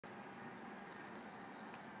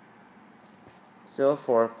Still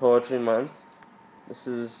for Poetry Month, this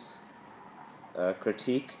is a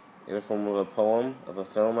critique in the form of a poem of a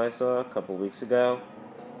film I saw a couple weeks ago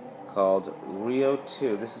called Rio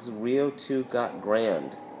 2. This is Rio 2 Got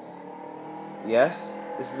Grande. Yes,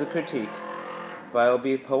 this is a critique, but I will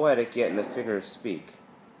be poetic yet in the figure of speak.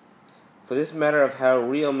 For this matter of how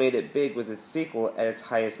Rio made it big with its sequel at its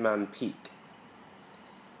highest mountain peak.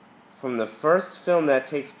 From the first film that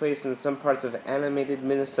takes place in some parts of animated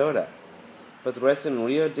Minnesota, but the rest in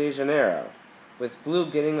Rio de Janeiro, with Blue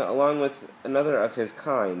getting along with another of his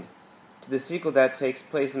kind, to the sequel that takes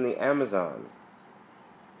place in the Amazon,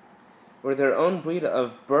 where their own breed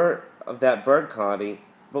of that bird colony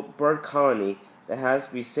that has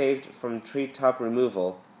to be saved from treetop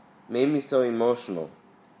removal made me so emotional,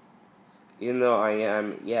 even though I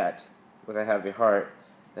am yet with a heavy heart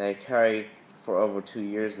that I carry for over 2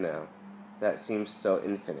 years now. That seems so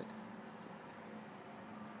infinite.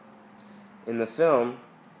 In the film,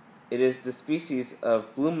 it is the species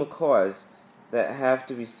of blue macaws that have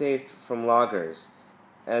to be saved from loggers,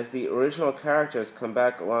 as the original characters come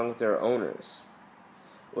back along with their owners,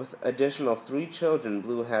 with additional 3 children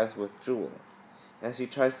Blue has with Jewel, as she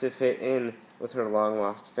tries to fit in with her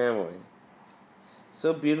long-lost family.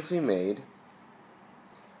 So beautifully made,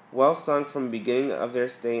 well sung from the beginning of their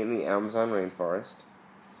stay in the Amazon rainforest.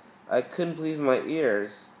 I couldn't believe my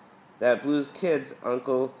ears that Blue's kid's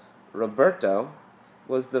Uncle Roberto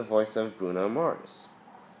was the voice of Bruno Mars.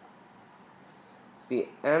 The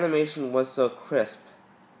animation was so crisp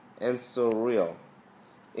and so real.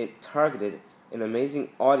 It targeted an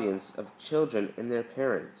amazing audience of children and their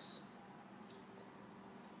parents.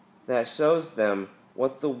 That shows them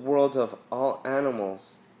what the world of all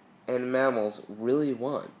animals and mammals really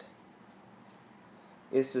want,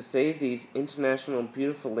 is to save these international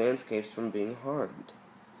beautiful landscapes from being harmed.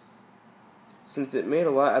 Since it made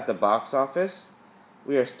a lot at the box office,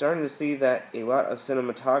 we are starting to see that a lot of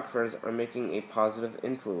cinematographers are making a positive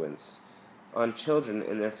influence on children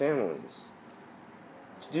and their families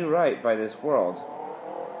to do right by this world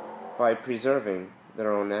by preserving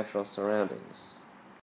their own natural surroundings.